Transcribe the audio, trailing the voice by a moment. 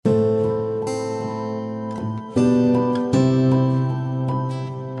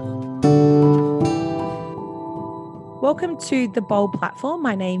Welcome to the Bold Platform.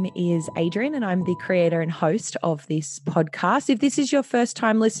 My name is Adrian and I'm the creator and host of this podcast. If this is your first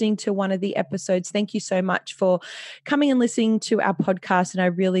time listening to one of the episodes, thank you so much for coming and listening to our podcast. And I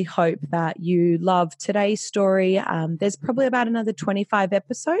really hope that you love today's story. There's probably about another 25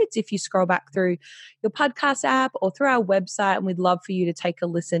 episodes if you scroll back through your podcast app or through our website. And we'd love for you to take a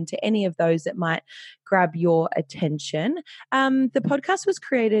listen to any of those that might grab your attention. The podcast was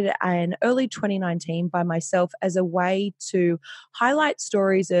created in early 2019 by myself as a way to highlight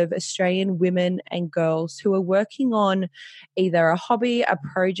stories of Australian women and girls who are working on either a hobby, a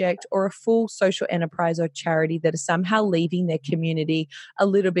project, or a full social enterprise or charity that are somehow leaving their community a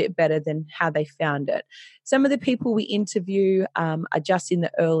little bit better than how they found it. Some of the people we interview are just in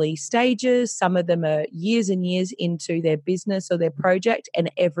the early stages. Some of them are years and years into their business or their project,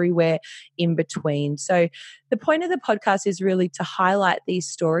 and everywhere in between. So the point of the podcast is really to highlight these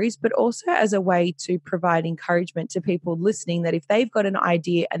stories, but also as a way to provide encouragement to people listening that if they've got an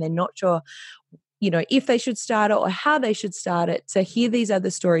idea and they're not sure, if they should start it or how they should start it, to hear these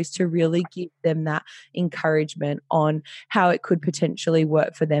other stories to really give them that encouragement on how it could potentially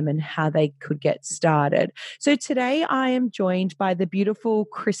work for them and how they could get started. So today I am joined by the beautiful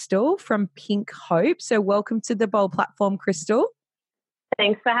Krystal from Pink Hope. So welcome to the Bold Platform, Krystal.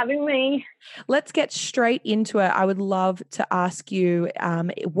 Thanks for having me. Let's get straight into it. I would love to ask you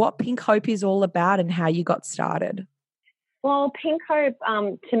what Pink Hope is all about and how you got started. Well, Pink Hope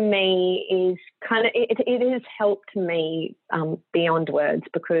to me is it has helped me beyond words,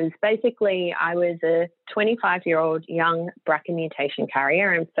 because basically I was a 25-year-old young BRCA mutation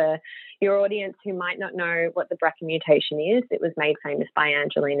carrier. And for your audience who might not know what the BRCA mutation is, it was made famous by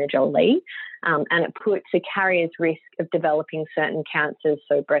Angelina Jolie, and it puts a carrier's risk of developing certain cancers,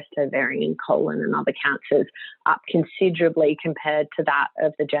 so breast, ovarian, colon and other cancers, up considerably compared to that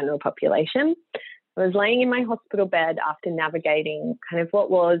of the general population. I was laying in my hospital bed after navigating kind of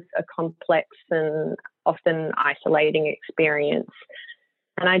what was a complex and often isolating experience.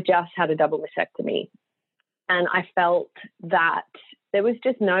 And I just had a double mastectomy. And I felt that there was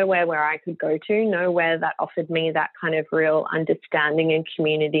just nowhere where I could go to, nowhere that offered me that kind of real understanding and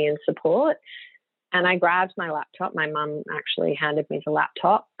community and support. And I grabbed my laptop. My mum actually handed me the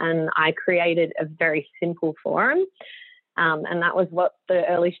laptop, and I created a very simple forum. And that was what the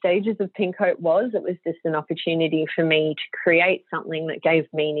early stages of Pink Hope was. It was just an opportunity for me to create something that gave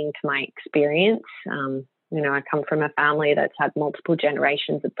meaning to my experience. I come from a family that's had multiple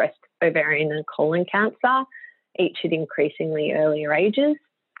generations of breast, ovarian and colon cancer, each at increasingly earlier ages.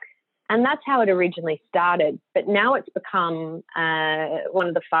 And that's how it originally started. But now it's become one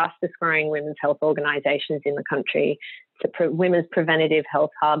of the fastest growing women's health organisations in the country. It's a women's preventative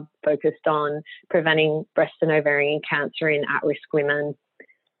health hub focused on preventing breast and ovarian cancer in at-risk women.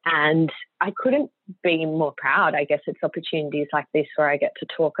 And I couldn't be more proud. I guess it's opportunities like this where I get to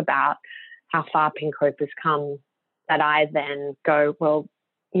talk about how far Pink Hope has come, that I then go, well,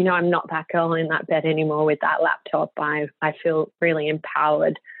 I'm not that girl in that bed anymore with that laptop. I feel really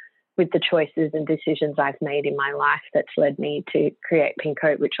empowered with the choices and decisions I've made in my life that's led me to create Pink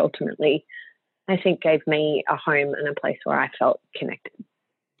Hope, which ultimately I think gave me a home and a place where I felt connected.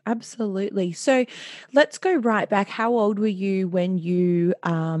 Absolutely. So let's go right back. How old were you when you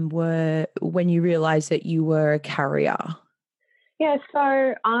realized that you were a carrier? Yeah, so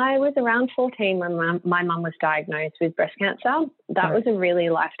I was around 14 when my mum was diagnosed with breast cancer. That was a really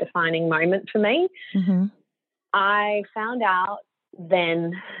life-defining moment for me. Mm-hmm. I found out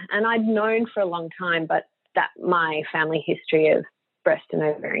then, and I'd known for a long time, but that my family history of breast and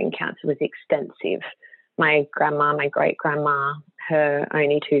ovarian cancer was extensive. My grandma, my great-grandma, her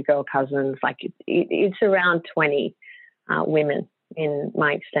only two girl cousins, it's around 20 women in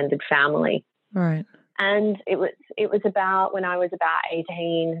my extended family. Right. And it was about when I was about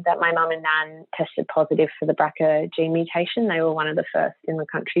 18 that my mum and nan tested positive for the BRCA gene mutation. They were one of the first in the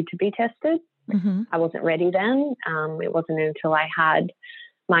country to be tested. Mm-hmm. I wasn't ready then. It wasn't until I had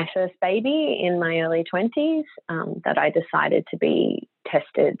my first baby in my early 20s that I decided to be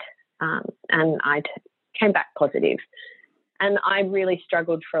tested, and I came back positive. And I really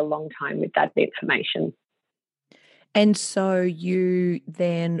struggled for a long time with that information. And so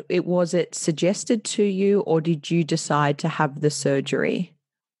was it suggested to you, or did you decide to have the surgery?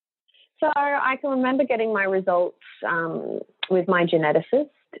 So I can remember getting my results with my geneticist,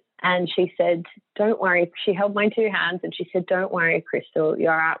 and she said, don't worry. She held my two hands and she said, don't worry, Krystal,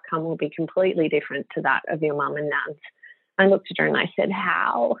 your outcome will be completely different to that of your mum and nan's. I looked at her and I said,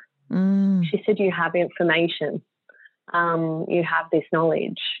 how? She said, you have information. You have this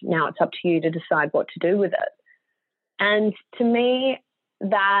knowledge. Now it's up to you to decide what to do with it. And to me,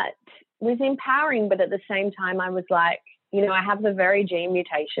 that was empowering, but at the same time, I was like, you know, I have the very gene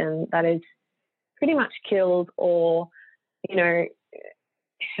mutation that is pretty much killed or, you know,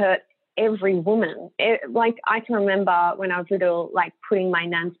 hurt every woman. Like I can remember when I was little, like putting my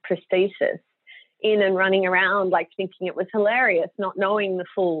nan's prosthesis in and running around like thinking it was hilarious, not knowing the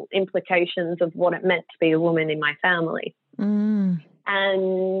full implications of what it meant to be a woman in my family.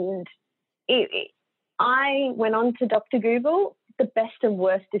 And I went on to Dr. Google, the best and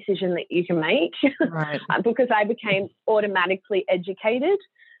worst decision that you can make, right. because I became automatically educated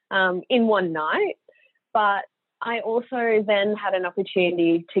in one night. But I also then had an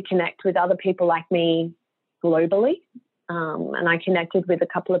opportunity to connect with other people like me globally. And I connected with a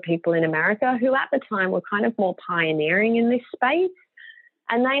couple of people in America who at the time were kind of more pioneering in this space.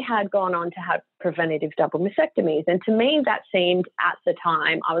 And they had gone on to have preventative double mastectomies. And to me, that seemed at the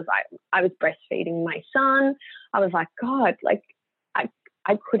time, I was breastfeeding my son. I was like, God, like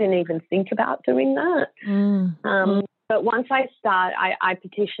I couldn't even think about doing that. But once I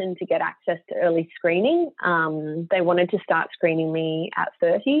petitioned to get access to early screening. They wanted to start screening me at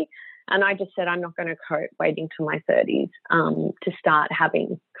 30. And I just said, I'm not going to cope waiting till my 30s to start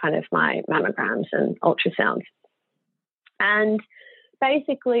having kind of my mammograms and ultrasounds. And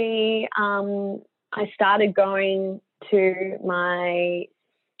basically, I started going to my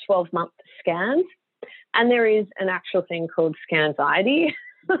 12-month scans. And there is an actual thing called scanxiety.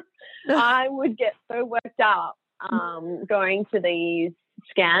 I would get so worked up going to these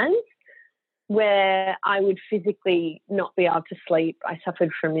scans where I would physically not be able to sleep. I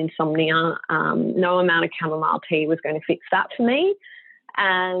suffered from insomnia. No amount of chamomile tea was going to fix that for me.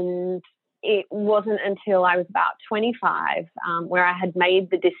 And it wasn't until I was about 25 where I had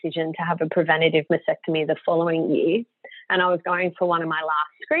made the decision to have a preventative mastectomy the following year. And I was going for one of my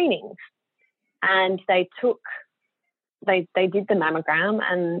last screenings. And they did the mammogram,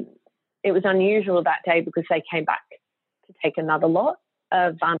 and it was unusual that day because they came back to take another lot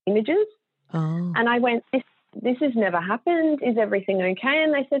of images. Oh. And I went, this has never happened. Is everything okay?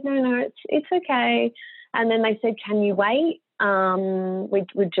 And they said, no, it's okay. And then they said, can you wait?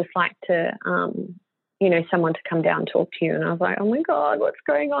 We'd just like to, someone to come down and talk to you. And I was like, oh my God, what's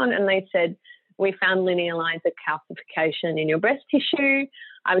going on? And they said, we found linear lines of calcification in your breast tissue.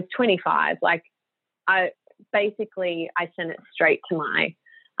 I was 25. Like I sent it straight to my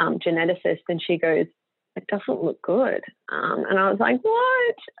geneticist, and she goes, it doesn't look good. And I was like,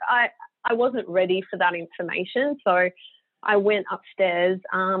 what? I wasn't ready for that information. So I went upstairs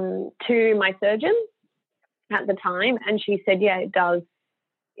to my surgeon at the time, and she said, yeah, it does.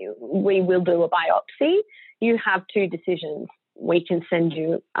 We will do a biopsy. You have two decisions. We can send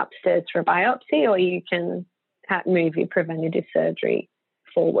you upstairs for a biopsy, or you can move your preventative surgery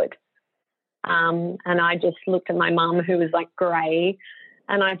forward. And I just looked at my mum, who was like grey,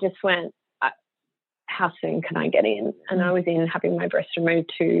 and I just went, how soon can I get in? And I was in having my breast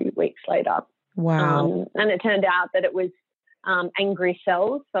removed 2 weeks later. Wow. And it turned out that it was angry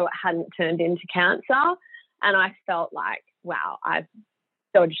cells, so it hadn't turned into cancer. And I felt like, wow, I've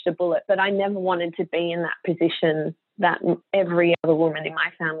dodged a bullet. But I never wanted to be in that position that every other woman in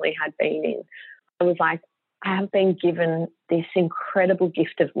my family had been in. I was like, I have been given this incredible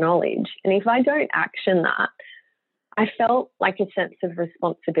gift of knowledge. And if I don't action that, I felt like a sense of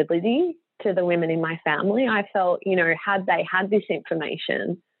responsibility to the women in my family. I felt, had they had this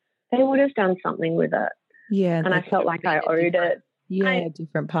information, they would have done something with it. Yeah. And I felt like I owed it. Yeah, a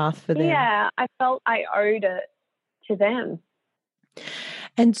different path for them. Yeah, I felt I owed it to them.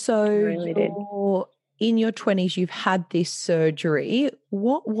 And so really in your 20s, you've had this surgery.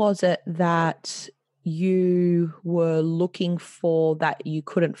 What was it that you were looking for that you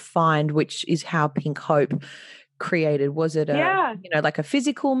couldn't find, which is how Pink Hope created? Was it like a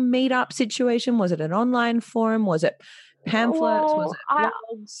physical meetup situation? Was it an online forum? Was it pamphlets? Was it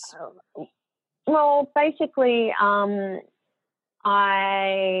blogs? Well, basically,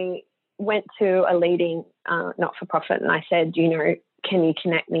 I went to a leading not-for-profit, and I said, can you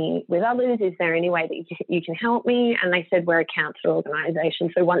connect me with others? Is there any way that you can help me? And they said, we're a cancer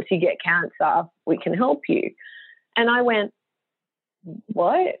organisation, so once you get cancer, we can help you. And I went,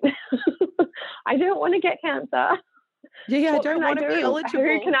 what? I don't want to get cancer. Yeah, I don't want to be eligible.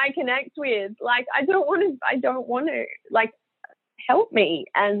 Who can I connect with? Like, I don't want to, like, help me.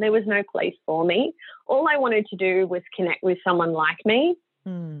 And there was no place for me. All I wanted to do was connect with someone like me,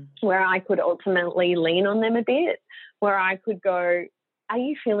 where I could ultimately lean on them a bit, where I could go, are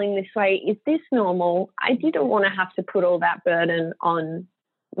you feeling this way? Is this normal? I didn't want to have to put all that burden on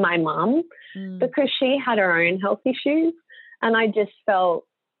my mum because she had her own health issues. And I just felt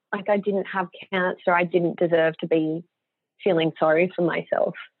like I didn't have cancer. I didn't deserve to be feeling sorry for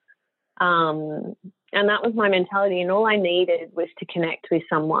myself. And that was my mentality. And all I needed was to connect with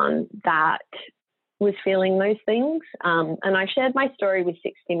someone that was feeling those things. And I shared my story with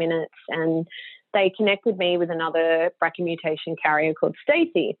 60 Minutes, and they connected me with another BRCA mutation carrier called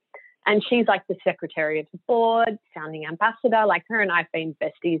Stacey. And she's like the secretary of the board, founding ambassador. Like, her and I've been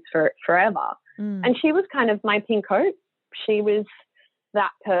besties for forever. And she was kind of my pink hope. She was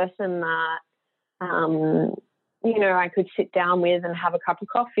that person that, you know, I could sit down with and have a cup of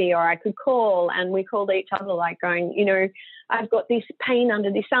coffee, or I could call, and we called each other like going, you know, I've got this pain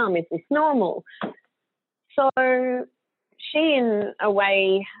under this arm. Is this normal? So she, in a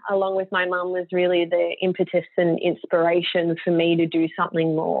way, along with my mum, was really the impetus and inspiration for me to do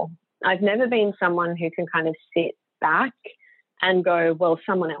something more. I've never been someone who can kind of sit back and go, well,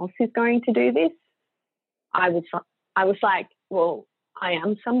 someone else is going to do this. I was like, well, I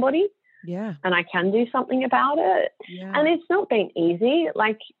am somebody. Yeah. And I can do something about it. Yeah. And it's not been easy.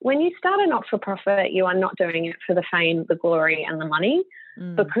 Like, when you start a not-for-profit, you are not doing it for the fame, the glory, and the money,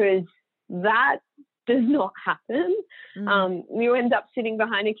 because that does not happen. You end up sitting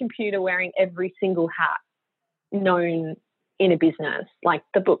behind a computer wearing every single hat known in a business, like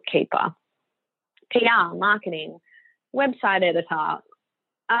the bookkeeper, PR, marketing, website editor.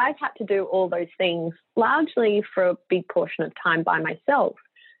 I've had to do all those things largely for a big portion of time by myself.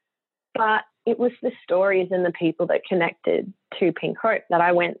 But it was the stories and the people that connected to Pink Hope that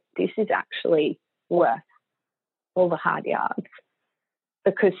I went, this is actually worth all the hard yards,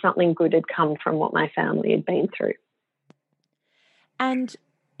 because something good had come from what my family had been through. And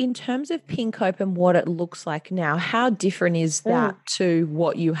in terms of Pink Hope and what it looks like now, how different is that to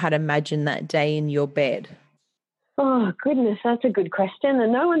what you had imagined that day in your bed? Oh, goodness, that's a good question.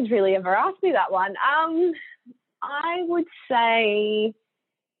 And no one's really ever asked me that one. I would say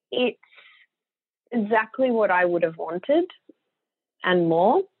it's exactly what I would have wanted and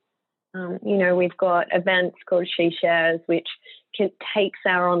more. You know, we've got events called She Shares, which takes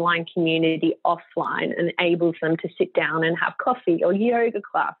our online community offline and enables them to sit down and have coffee or yoga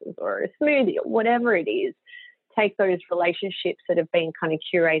classes or a smoothie or whatever it is. Take those relationships that have been kind of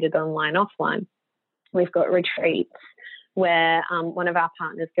curated online, offline. We've got retreats where one of our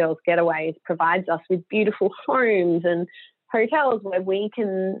partners, Girls Getaways, provides us with beautiful homes and hotels where we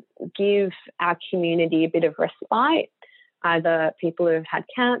can give our community a bit of respite, either people who have had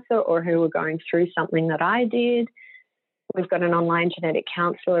cancer or who are going through something that I did. We've got an online genetic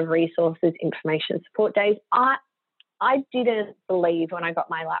counsellor, resources, information support days. I didn't believe when I got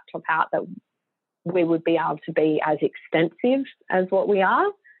my laptop out that we would be able to be as extensive as what we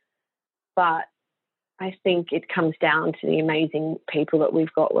are, but I think it comes down to the amazing people that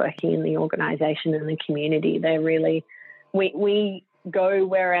we've got working in the organisation and the community. They're really, we go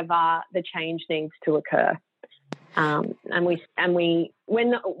wherever the change needs to occur. And we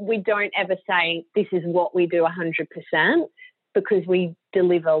don't ever say this is what we do 100%, because we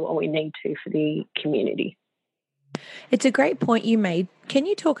deliver what we need to for the community. It's a great point you made. Can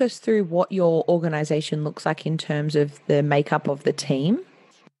you talk us through what your organisation looks like in terms of the makeup of the team?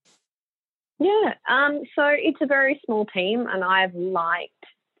 Yeah, so it's a very small team, and I've liked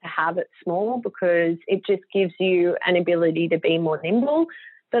to have it small because it just gives you an ability to be more nimble,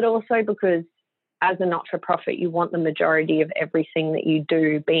 but also because as a not-for-profit, you want the majority of everything that you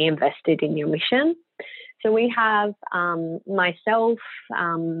do be invested in your mission. So we have myself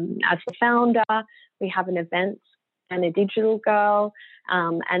as the founder, we have an events and a digital girl,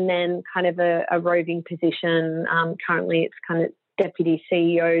 and then kind of a roving position. Currently it's kind of deputy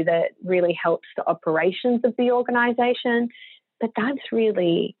CEO that really helps the operations of the organisation. But that's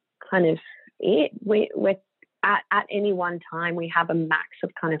really kind of it. We're at any one time, we have a max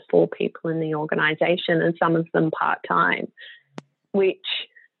of kind of 4 people in the organisation, and some of them part-time, which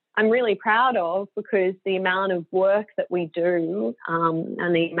I'm really proud of, because the amount of work that we do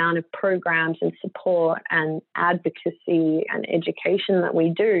and the amount of programs and support and advocacy and education that we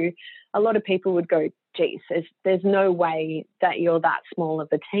do, a lot of people would go, geez, there's no way that you're that small of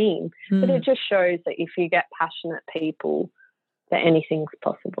a team. But it just shows that if you get passionate people, that anything's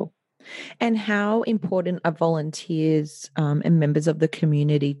possible. And how important are volunteers and members of the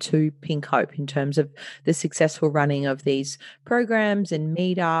community to Pink Hope in terms of the successful running of these programs and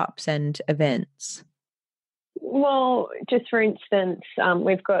meetups and events? Well, just for instance,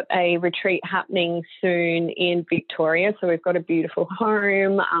 we've got a retreat happening soon in Victoria. So we've got a beautiful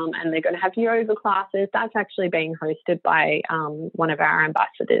home and they're going to have yoga classes. That's actually being hosted by one of our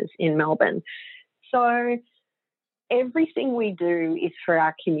ambassadors in Melbourne. So everything we do is for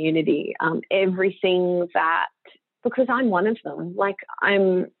our community. Everything that, because I'm one of them, like I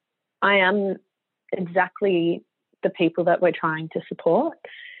am exactly the people that we're trying to support.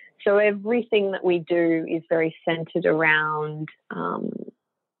 So everything that we do is very centered around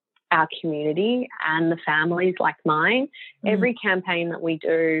our community and the families like mine. Every campaign that we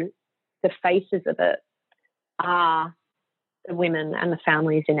do, the faces of it are the women and the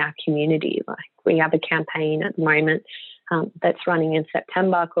families in our community. Like, we have a campaign at the moment that's running in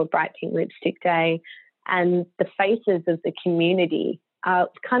September called Bright Pink Lipstick Day, and the faces of the community are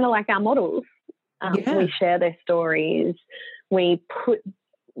kind of like our models. We share their stories. We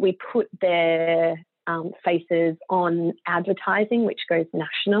put their faces on advertising, which goes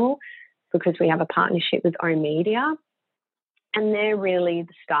national because we have a partnership with O Media, and they're really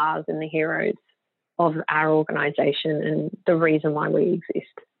the stars and the heroes of our organisation and the reason why we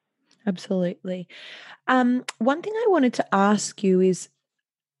exist. Absolutely. One thing I wanted to ask you is,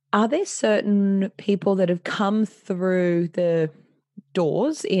 are there certain people that have come through the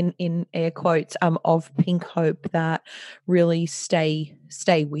doors in air quotes of Pink Hope that really stay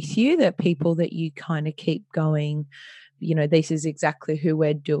with you, that people that you kind of keep going, this is exactly who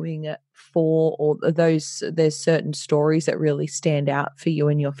we're doing it for, or there's certain stories that really stand out for you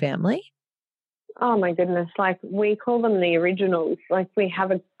and your family? Oh my goodness, like, we call them the originals. Like, we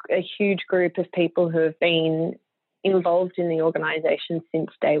have a huge group of people who have been involved in the organisation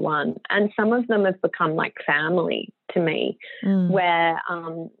since day one, and some of them have become like family to me, where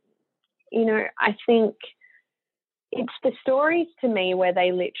I think it's the stories to me where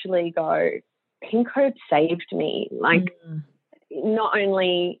they literally go, Pink Hope saved me. Like, not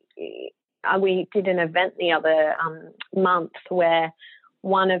only we did an event the other month where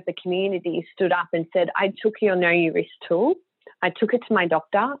one of the communities stood up and said, I took your Know Your Risk tool, I took it to my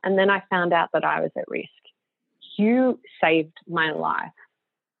doctor, and then I found out that I was at risk. You saved my life.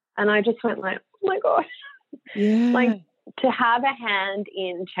 And I just went like, oh my gosh. Yeah. Like, to have a hand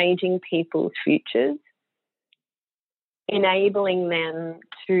in changing people's futures, enabling them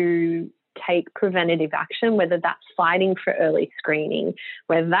to take preventative action, whether that's fighting for early screening,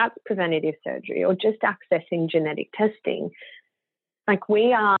 whether that's preventative surgery, or just accessing genetic testing. Like,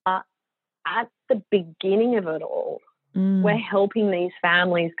 we are at the beginning of it all. We're helping these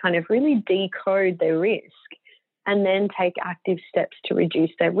families kind of really decode their risk and then take active steps to reduce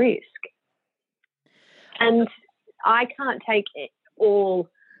their risk. And I can't take all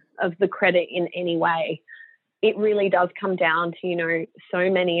of the credit in any way. It really does come down to, so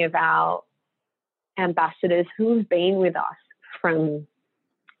many of our ambassadors who have been with us from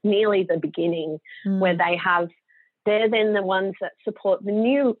nearly the beginning, where they're then the ones that support the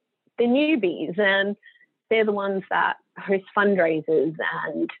newbies, and they're the ones that host fundraisers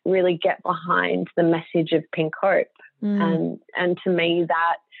and really get behind the message of Pink Hope. And to me,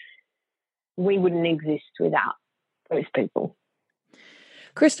 that we wouldn't exist without those people.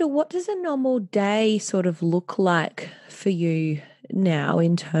 Krystal, what does a normal day sort of look like for you now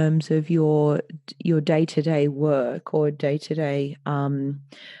in terms of your day-to-day work, or day-to-day,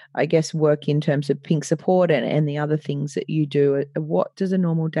 I guess, work in terms of Pink support and the other things that you do? What does a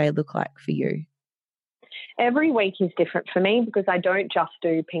normal day look like for you? Every week is different for me because I don't just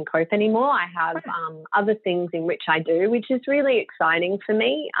do Pink Hope anymore. I have other things in which I do, which is really exciting for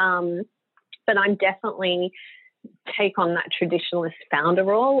me. But I'm definitely take on that traditionalist founder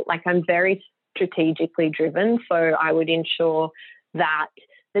role. Like, I'm very strategically driven, so I would ensure that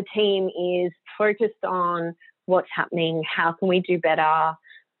the team is focused on what's happening, how can we do better,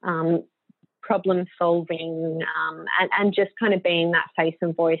 problem solving, and just kind of being that face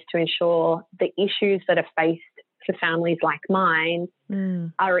and voice to ensure the issues that are faced for families like mine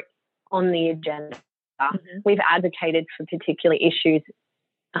are on the agenda. We've advocated for particular issues,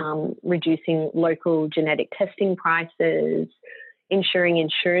 reducing local genetic testing prices, ensuring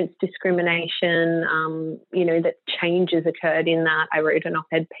insurance discrimination, that changes occurred in that. I wrote an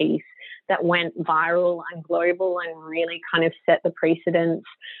op-ed piece that went viral and global and really kind of set the precedence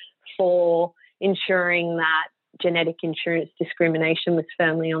for ensuring that genetic insurance discrimination was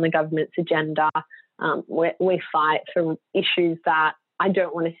firmly on the government's agenda. We fight for issues that I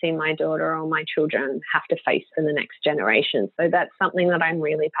don't want to see my daughter or my children have to face for the next generation. So that's something that I'm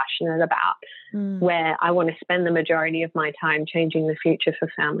really passionate about, where I want to spend the majority of my time changing the future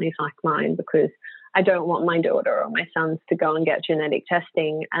for families like mine, because I don't want my daughter or my sons to go and get genetic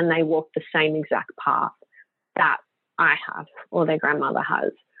testing and they walk the same exact path that I have or their grandmother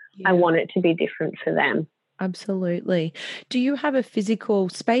has. Yeah. I want it to be different for them. Absolutely. Do you have a physical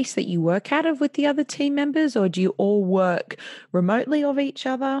space that you work out of with the other team members, or do you all work remotely of each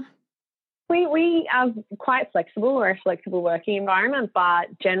other? We are quite flexible. We're a flexible working environment, but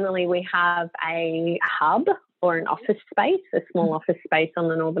generally we have a hub or an office space, a small office space on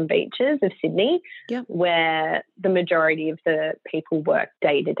the northern beaches of Sydney, where the majority of the people work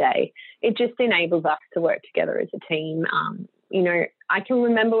day to day. It just enables us to work together as a team. You know, I can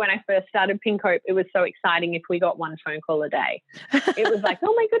remember when I first started Pink Hope, it was so exciting if we got one phone call a day. It was like,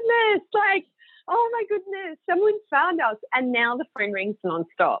 oh my goodness, like, oh my goodness, someone found us. And now the phone rings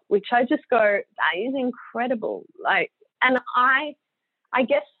nonstop, which I just go, that is incredible. Like, and I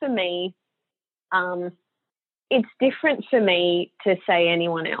guess for me, it's different for me to say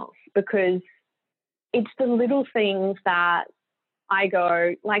anyone else, because it's the little things that I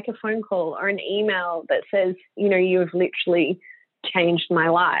go, like a phone call or an email that says, you know, you have literally changed my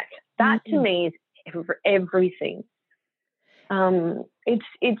life. That to me is everything.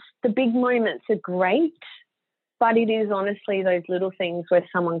 It's the big moments are great, but it is honestly those little things where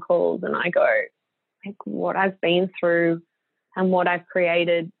someone calls and I go, like, what I've been through and what I've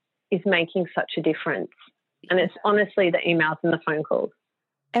created is making such a difference. And it's honestly the emails and the phone calls.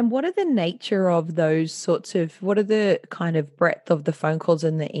 And what are the nature of those sorts of, what are the kind of breadth of the phone calls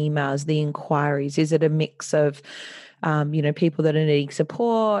and the emails, the inquiries? Is it a mix of, you know, people that are needing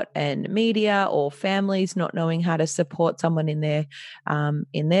support and media, or families not knowing how to support someone in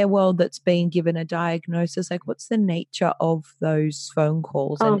their world that's been given a diagnosis? Like, what's the nature of those phone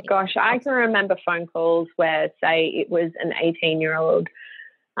calls? Oh, gosh, I can remember phone calls where, say, it was an 18-year-old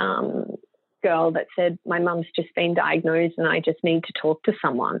girl that said, my mum's just been diagnosed and I just need to talk to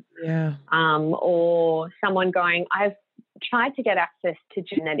someone. Yeah. Or someone going, I've tried to get access to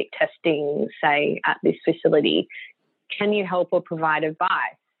genetic testing, say, at this facility. Can you help or provide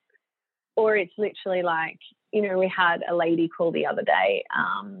advice? Or it's literally like, you know, we had a lady call the other day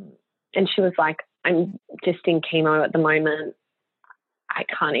and she was like, I'm just in chemo at the moment. I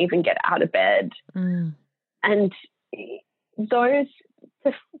can't even get out of bed. And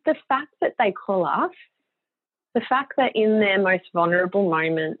the fact that they call us, the fact that in their most vulnerable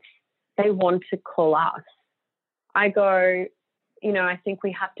moments, they want to call us, I go, you know, I think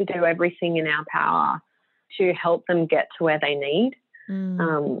we have to do everything in our power to help them get to where they need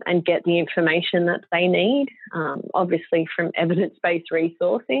and get the information that they need, obviously from evidence-based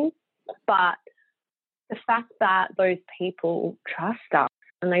resourcing. But the fact that those people trust us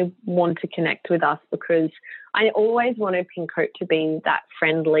and they want to connect with us, because I always wanted Pink Hope to be that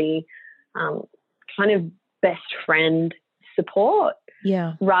friendly, kind of best friend support,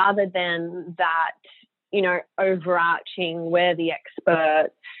 rather than that, you know, overarching, we're the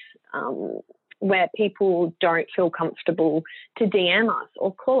experts, where people don't feel comfortable to DM us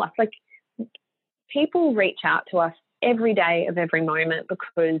or call us. Like, people reach out to us every day of every moment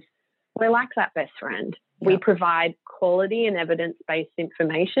because we're like that best friend. We provide quality and evidence-based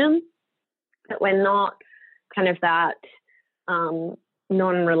information, but we're not kind of that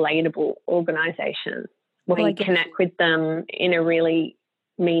non-relatable organisation. We connect with them in a really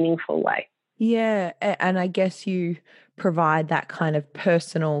meaningful way. Yeah, and I guess you provide that kind of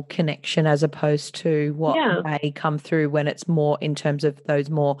personal connection as opposed to what may come through when it's more in terms of those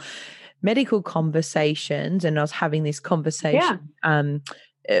more medical conversations. And I was having this conversation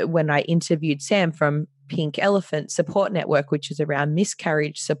when I interviewed Sam from Pink Elephant Support Network, which is around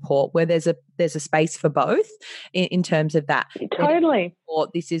miscarriage support, where there's a space for both in terms of that. Totally. Or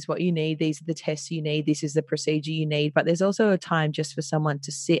this is what you need, these are the tests you need, this is the procedure you need. But there's also a time just for someone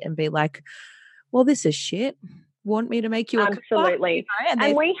to sit and be like, well, this is shit. Want me to make you a absolutely.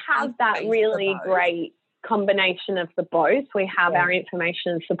 And we have that really great combination of the both. We have our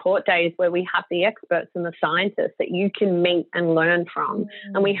information and support days where we have the experts and the scientists that you can meet and learn from,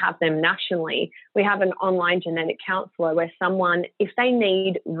 and we have them nationally. We have an online genetic counselor where someone, if they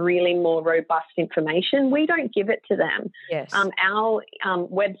need really more robust information, we don't give it to them. Our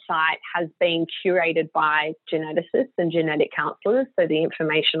website has been curated by geneticists and genetic counselors, so the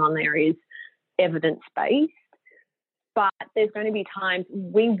information on there is evidence-based. But there's going to be times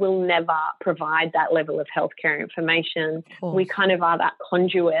we will never provide that level of healthcare information. We kind of are that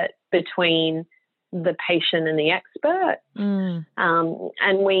conduit between the patient and the expert.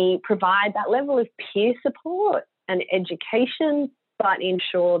 And we provide that level of peer support and education, but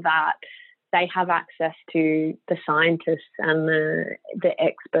ensure that they have access to the scientists and the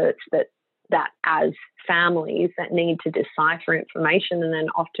experts that as families that need to decipher information and then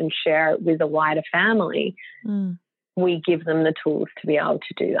often share it with a wider family, we give them the tools to be able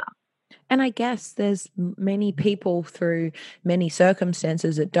to do that. And I guess there's many people through many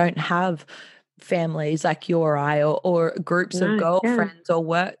circumstances that don't have families like you or I, or groups of girlfriends or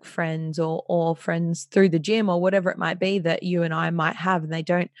work friends or friends through the gym or whatever it might be that you and I might have, and they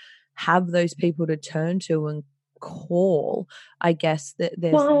don't have those people to turn to and call, I guess that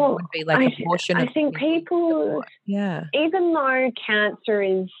Well, would be like a portion of I think people, even though cancer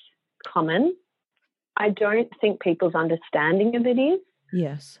is common, I don't think people's understanding of it is.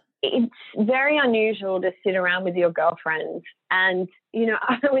 Yes. It's very unusual to sit around with your girlfriends and, you know,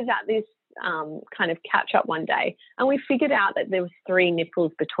 I was at this kind of catch up one day and we figured out that there was 3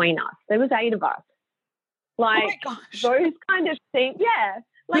 nipples between us. There was 8 of us. Like those kind of things. Yeah.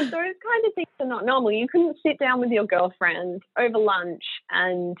 Like those kind of things are not normal. You couldn't sit down with your girlfriend over lunch,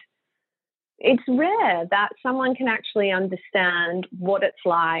 and it's rare that someone can actually understand what it's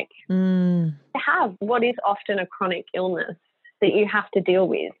like to have what is often a chronic illness that you have to deal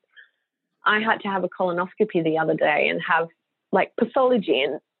with. I had to have a colonoscopy the other day and have like pathology,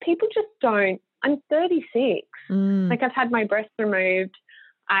 and people just don't. I'm 36. Like I've had my breast removed.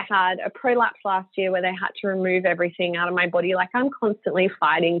 I had a prolapse last year where they had to remove everything out of my body. Like I'm constantly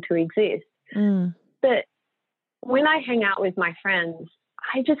fighting to exist. But when I hang out with my friends,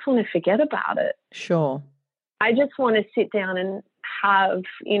 I just want to forget about it. Sure. I just want to sit down and have,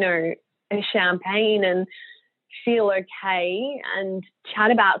 you know, a champagne and feel okay and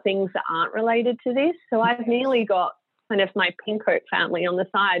chat about things that aren't related to this. So I've nearly got kind of my Pincoat family on the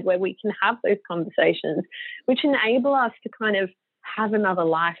side where we can have those conversations, which enable us to kind of have another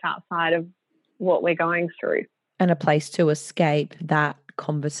life outside of what we're going through. And a place to escape that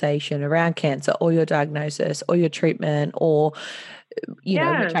conversation around cancer or your diagnosis or your treatment or, you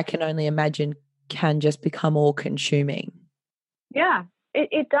know, which I can only imagine can just become all consuming. Yeah,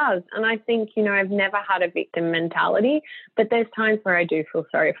 it does. And I think, you know, I've never had a victim mentality, but there's times where I do feel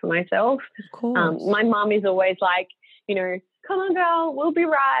sorry for myself. Of course. My mum is always like, you know, come on, girl, we'll be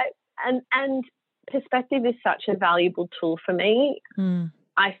right. And perspective is such a valuable tool for me.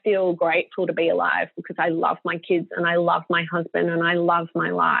 I feel grateful to be alive because I love my kids and I love my husband and I love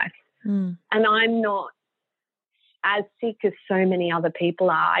my life. And I'm not as sick as so many other people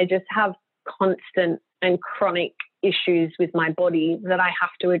are. I just have constant and chronic issues with my body that I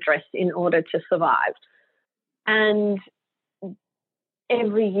have to address in order to survive. And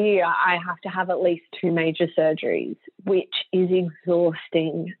every year I have to have at least 2 major surgeries, which is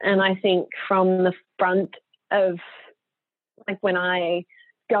exhausting. And I think from the front of, like, when I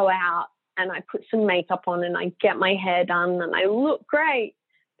go out and I put some makeup on and I get my hair done and I look great,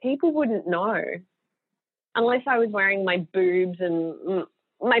 people wouldn't know unless I was wearing my boobs and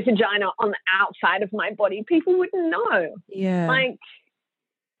my vagina on the outside of my body. People wouldn't know. Yeah. Like,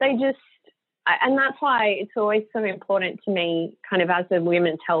 they just, and that's why it's always so important to me, kind of as a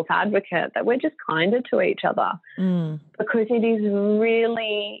women's health advocate, that we're just kinder to each other, because it is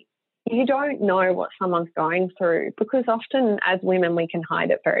really, you don't know what someone's going through, because often as women we can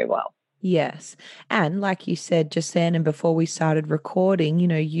hide it very well. Yes. And like you said just then and before we started recording, you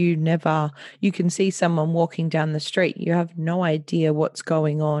know, you can see someone walking down the street. You have no idea what's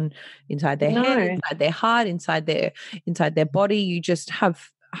going on inside their head, inside their heart, inside their body. You just have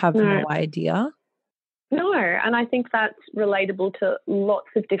no idea. No, and I think that's relatable to lots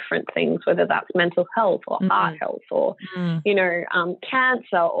of different things, whether that's mental health or heart health or, you know,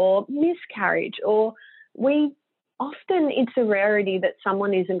 cancer or miscarriage, or often it's a rarity that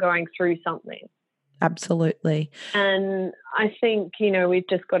someone isn't going through something. Absolutely. And I think, you know, we've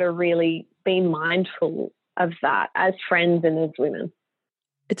just got to really be mindful of that as friends and as women.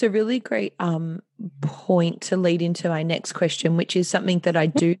 It's a really great point to lead into my next question, which is something that I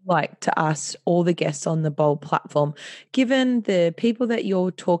do like to ask all the guests on the Bold platform. Given the people that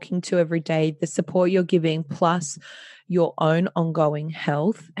you're talking to every day, the support you're giving, plus your own ongoing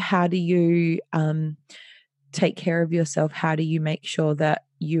health, how do you take care of yourself? How do you make sure that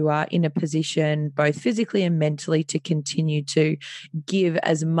you are in a position both physically and mentally to continue to give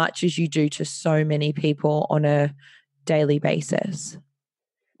as much as you do to so many people on a daily basis?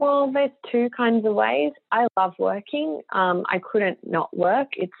 Well, there's 2 kinds of ways. I love working. I couldn't not work.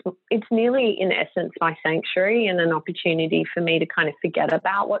 It's nearly, in essence, my sanctuary and an opportunity for me to kind of forget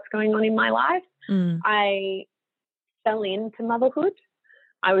about what's going on in my life. I fell into motherhood.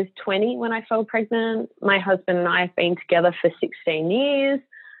 I was 20 when I fell pregnant. My husband and I have been together for 16 years.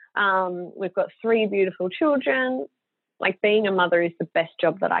 We've got 3 beautiful children. Like, being a mother is the best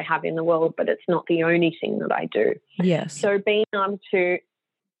job that I have in the world, but it's not the only thing that I do. Yes. So being able to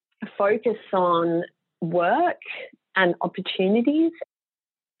focus on work and opportunities,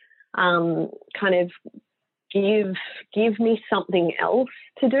 kind of give me something else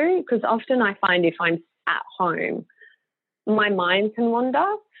to do, because often I find if I'm at home, my mind can wander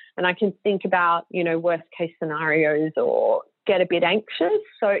and I can think about, you know, worst case scenarios or get a bit anxious.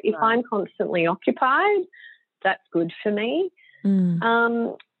 So if I'm constantly occupied, that's good for me.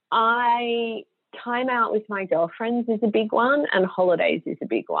 I time out with my girlfriends is a big one, and holidays is a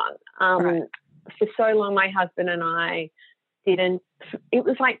big one. Right. For so long, my husband and I didn't, it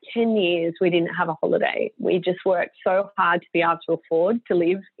was like 10 years we didn't have a holiday. We just worked so hard to be able to afford to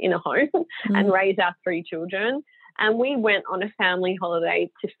live in a home and raise our 3 children. And we went on a family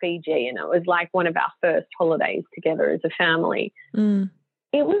holiday to Fiji, and it was like one of our first holidays together as a family.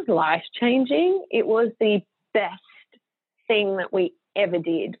 It was life-changing. It was the best thing that we ever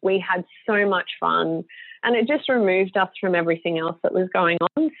did. We had so much fun, and it just removed us from everything else that was going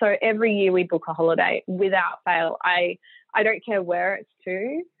on. So every year we book a holiday without fail. I don't care where it's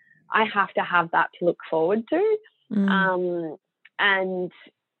to. I have to have that to look forward to. And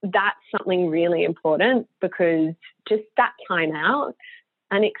that's something really important, because just that time out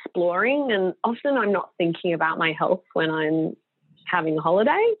and exploring, and often I'm not thinking about my health when I'm having a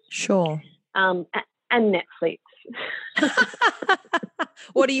holiday. Sure. And Netflix.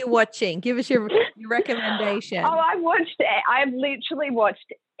 What are you watching? Give us your recommendation. Oh, I've literally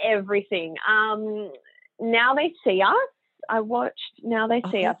watched everything. Now They See Us. I watched Now They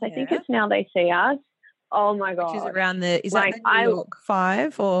See Us. I think it's Now They See Us. Oh my God. Which is around is that the New York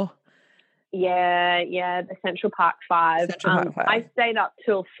 5 or? Yeah, the Central Park 5. Central Park 5. I stayed up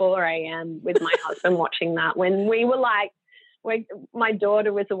till 4 a.m. with my husband watching that when we were like, my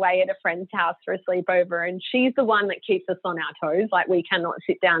daughter was away at a friend's house for a sleepover, and she's the one that keeps us on our toes. Like, we cannot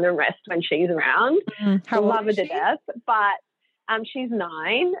sit down and rest when she's around. How love her to death. But she's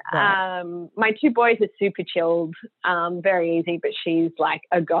 9. Right. My 2 boys are super chilled, very easy, but she's like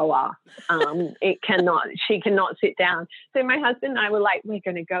a goer. She cannot sit down. So my husband and I were like, we're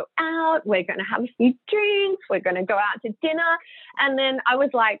going to go out. We're going to have a few drinks. We're going to go out to dinner. And then I was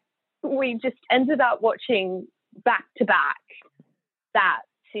like, we just ended up watching back to back that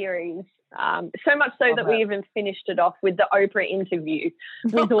series, so much so that we even finished it off with the Oprah interview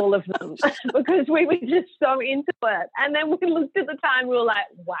with all of them because we were just so into it. And then we looked at the time, we were like,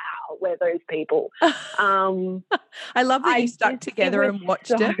 wow, we're those people. I love that you stuck together and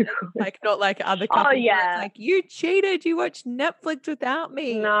watched it, like not like other couples. Oh yeah, it's like, you cheated, you watched Netflix without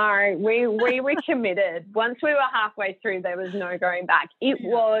me. No, we were committed. Once we were halfway through, there was no going back. It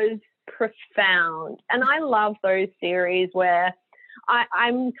was profound. And I love those series where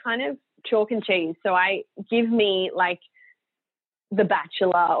I'm kind of chalk and cheese. So I give me like The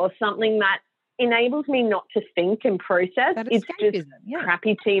Bachelor or something that enables me not to think and process. It's just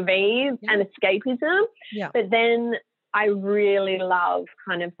crappy TV and escapism. Yeah. But then I really love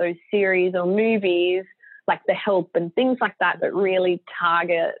kind of those series or movies like The Help and things like that really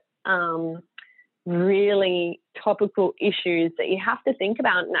target really topical issues that you have to think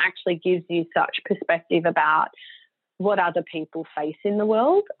about, and actually gives you such perspective about what other people face in the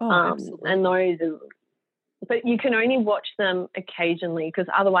world. And those are, but you can only watch them occasionally,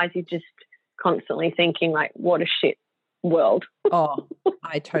 because otherwise you're just constantly thinking like, what a shit world. Oh,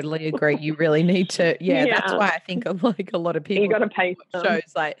 I totally agree. You really need to. Yeah, that's why I think of like a lot of people. You got to pay shows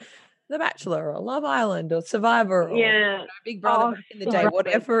like The Bachelor or Love Island or Survivor or Big Brother back in the day,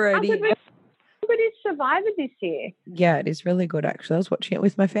 whatever it is. But it's Survivor this year. Yeah, it is really good, actually. I was watching it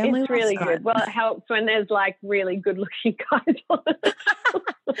with my family. It's really good. Well, it helps when there's like really good looking guys on it.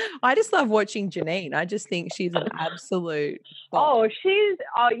 I just love watching Janine. I just think she's an absolute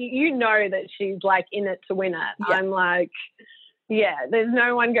you know that she's like in it to win it. Yeah. I'm like, there's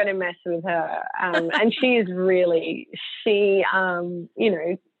no one going to mess with her. And she is really, you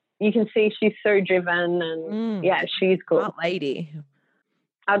know, you can see she's so driven, and she's good. Smart lady.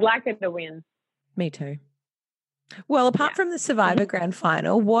 I'd like her to win. Me too. Well, apart from the Survivor Grand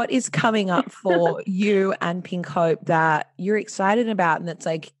Final, what is coming up for you and Pink Hope that you're excited about, and that's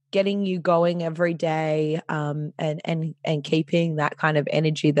like getting you going every day, and keeping that kind of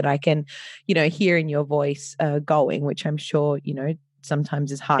energy that I can, you know, hear in your voice going, which I'm sure, you know,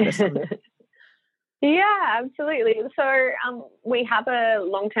 sometimes is harder. Yeah, absolutely. So we have a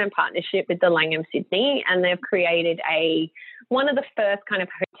long-term partnership with the Langham Sydney, and they've created one of the first kind of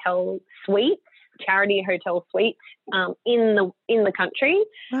hotel suites, charity hotel suites in the country.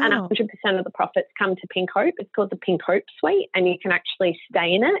 Wow. And 100% of the profits come to Pink Hope. It's called the Pink Hope Suite, and you can actually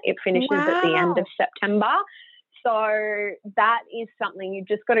stay in it. It finishes at the end of September. So that is something, you've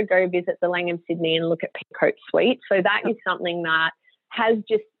just got to go visit the Langham Sydney and look at Pink Hope Suite. So that is something that has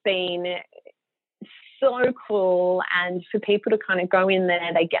just been so cool. And for people to kind of go in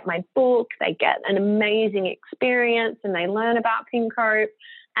there, they get my book, they get an amazing experience, and they learn about Pink Hope,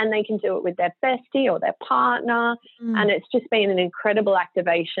 and they can do it with their bestie or their partner. And it's just been an incredible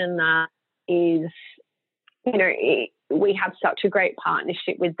activation that is, you know, we have such a great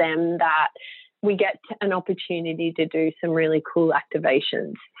partnership with them that we get an opportunity to do some really cool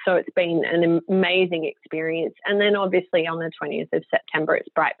activations. So it's been an amazing experience. And then obviously on the 20th of September, it's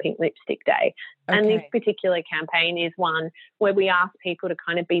Bright Pink Lipstick Day. Okay. And this particular campaign is one where we ask people to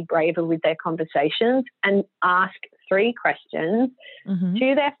kind of be braver with their conversations and ask 3 questions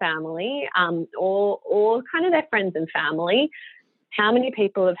to their family or kind of their friends and family. How many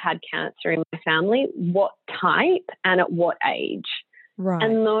people have had cancer in my family? What type and at what age? Right.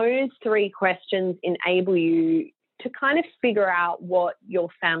 And those 3 questions enable you to kind of figure out what your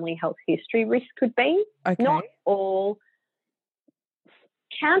family health history risk could be. Okay. Not all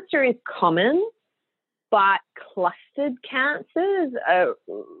cancer is common, but clustered cancers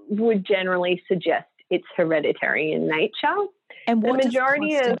would generally suggest it's hereditary in nature. And what does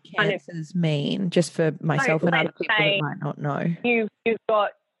clustered cancers mean? Just for myself and other people that might not know. You've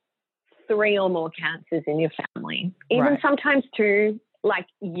got 3 or more cancers in your family, even sometimes 2, like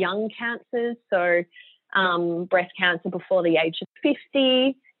young cancers. So breast cancer before the age of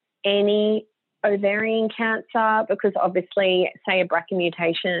 50, any ovarian cancer, because obviously, say a BRCA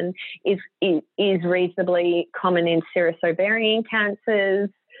mutation is reasonably common in serous ovarian cancers.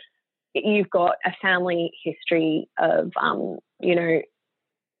 You've got a family history of,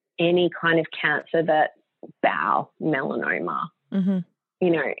 any kind of cancer that bowel melanoma.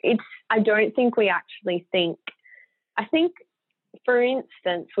 I don't think we actually think, I think, for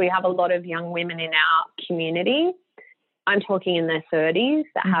instance, we have a lot of young women in our community, I'm talking in their 30s,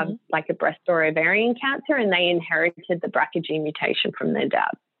 that have like a breast or ovarian cancer, and they inherited the BRCA gene mutation from their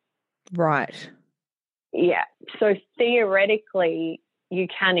dad. Right. Yeah. So theoretically, you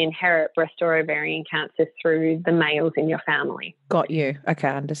can inherit breast or ovarian cancer through the males in your family. Got you. Okay,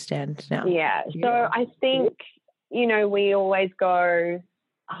 I understand now. Yeah. So I think, we always go,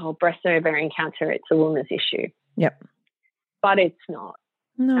 oh, breast and ovarian cancer, it's a woman's issue. Yep. But it's not.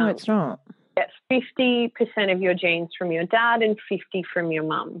 No, it's not. It's 50% of your genes from your dad and 50 from your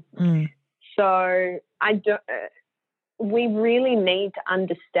mum. So we really need to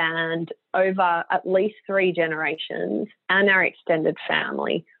understand over at least 3 generations and our extended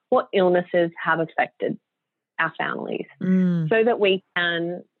family what illnesses have affected our families so that we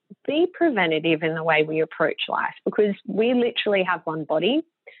can be preventative in the way we approach life, because we literally have one body.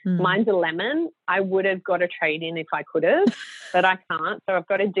 Mine's a lemon. I would have got a trade-in if I could have, but I can't. So I've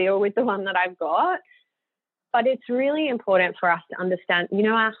got to deal with the one that I've got. But it's really important for us to understand,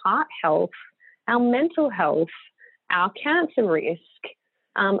 our heart health, our mental health, our cancer risk,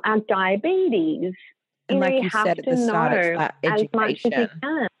 our diabetes. And like you said at the start, it's that education. As much as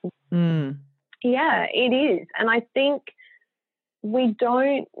you can. Yeah, it is. And I think we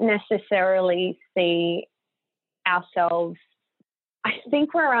don't necessarily see ourselves, I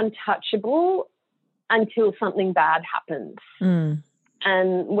think we're untouchable until something bad happens.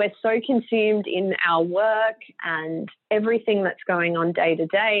 And we're so consumed in our work and everything that's going on day to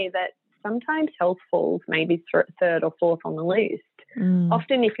day that sometimes health falls maybe 3rd or 4th on the list.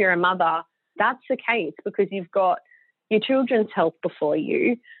 Often if you're a mother, that's the case, because you've got your children's health before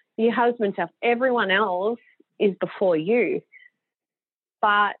you, your husband's health, everyone else is before you.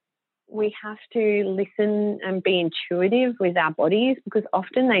 But we have to listen and be intuitive with our bodies, because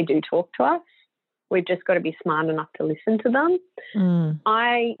often they do talk to us. We've just got to be smart enough to listen to them.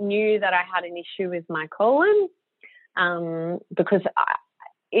 I knew that I had an issue with my colon because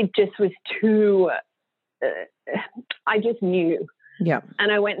it just was too, I just knew. Yeah.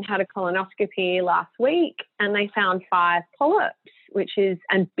 And I went and had a colonoscopy last week, and they found 5 polyps,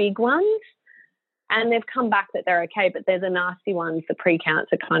 and big ones. And they've come back that they're okay, but they're the nasty ones, the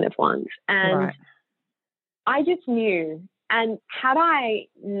pre-cancer kind of ones. And I just knew. And had I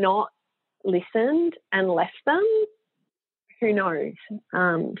not listened and left them, who knows?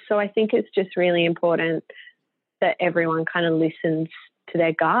 So I think it's just really important that everyone kind of listens to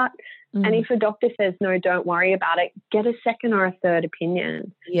their gut. And if a doctor says, no, don't worry about it, get a second or a third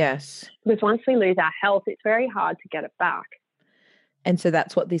opinion. Yes. Because once we lose our health, it's very hard to get it back. And so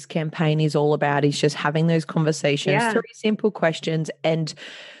that's what this campaign is all about, is just having those conversations, 3 simple questions, and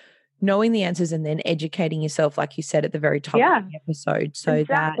knowing the answers, and then educating yourself, like you said at the very top of the episode. So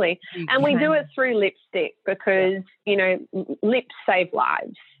exactly. And we do it through lipstick because, lips save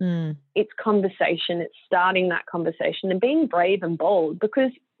lives. It's conversation. It's starting that conversation and being brave and bold,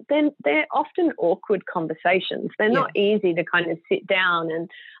 because then they're often awkward conversations. They're not easy to kind of sit down and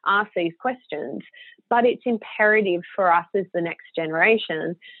ask these questions. But it's imperative for us as the next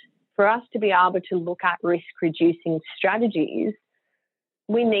generation, for us to be able to look at risk-reducing strategies.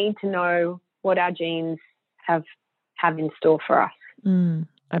 We need to know what our genes have in store for us.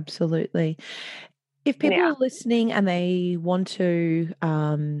 Absolutely. If people are listening and they want to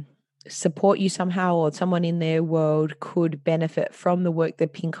support you somehow, or someone in their world could benefit from the work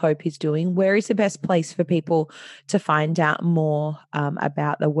that Pink Hope is doing, where is the best place for people to find out more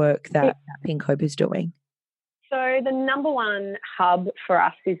about the work that Pink Hope is doing? So the number one hub for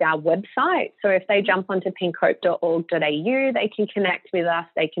us is our website. So if they jump onto pinkhope.org.au, they can connect with us,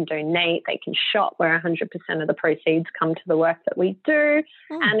 they can donate, they can shop, where 100% of the proceeds come to the work that we do.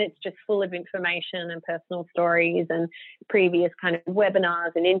 And it's just full of information and personal stories and previous kind of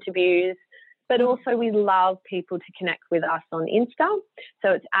webinars and interviews. But also we love people to connect with us on Insta.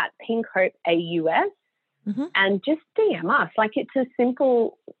 So it's at pinkhopeaus, and just DM us. Like, it's a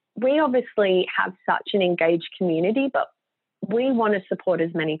simple... We obviously have such an engaged community, but we want to support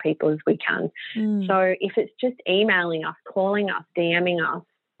as many people as we can. So if it's just emailing us, calling us, DMing us,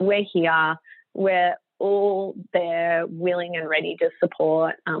 we're here. We're all there, willing and ready to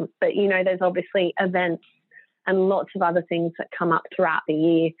support. But, you know, there's obviously events and lots of other things that come up throughout the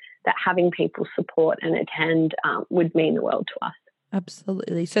year that having people support and attend would mean the world to us.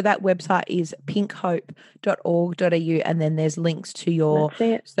 Absolutely. So that website is pinkhope.org.au, and then there's links to your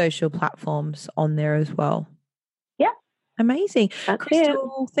social platforms on there as well. Yeah. Amazing. That's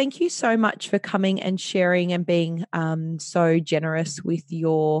Krystal, thank you so much for coming and sharing and being so generous with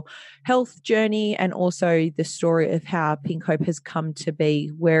your health journey, and also the story of how Pink Hope has come to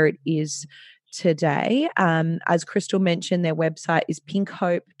be where it is today. As Krystal mentioned, their website is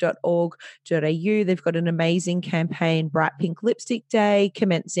pinkhope.org.au. They've got an amazing campaign, Bright Pink Lipstick Day,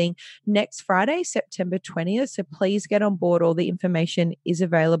 commencing next Friday, September 20th. So please get on board. All the information is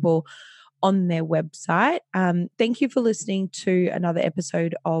available on their website. Thank you for listening to another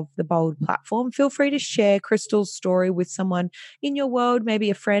episode of The Bold Platform. Feel free to share Krystal's story with someone in your world, maybe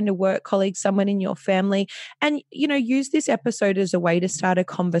a friend, a work colleague, someone in your family, and, you know, use this episode as a way to start a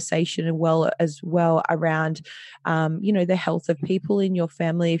conversation as well around, you know, the health of people in your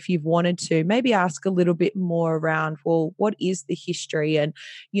family. If you've wanted to, maybe ask a little bit more around, well, what is the history? And,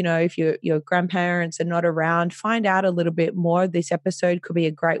 you know, if your grandparents are not around, find out a little bit more. This episode could be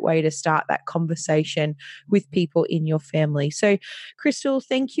a great way to start that conversation with people in your family. So, Krystal,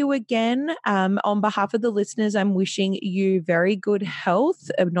 thank you again. On behalf of the listeners, I'm wishing you very good health,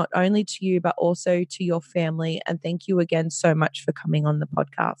 not only to you, but also to your family. And thank you again so much for coming on the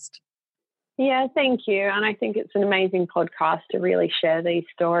podcast. Yeah, thank you. And I think it's an amazing podcast to really share these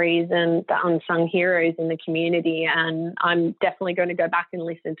stories and the unsung heroes in the community. And I'm definitely going to go back and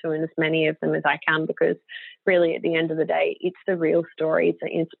listen to as many of them as I can, because really at the end of the day, it's the real stories that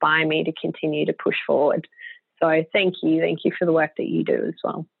inspire me to continue to push forward. So thank you. Thank you for the work that you do as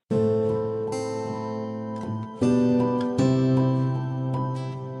well.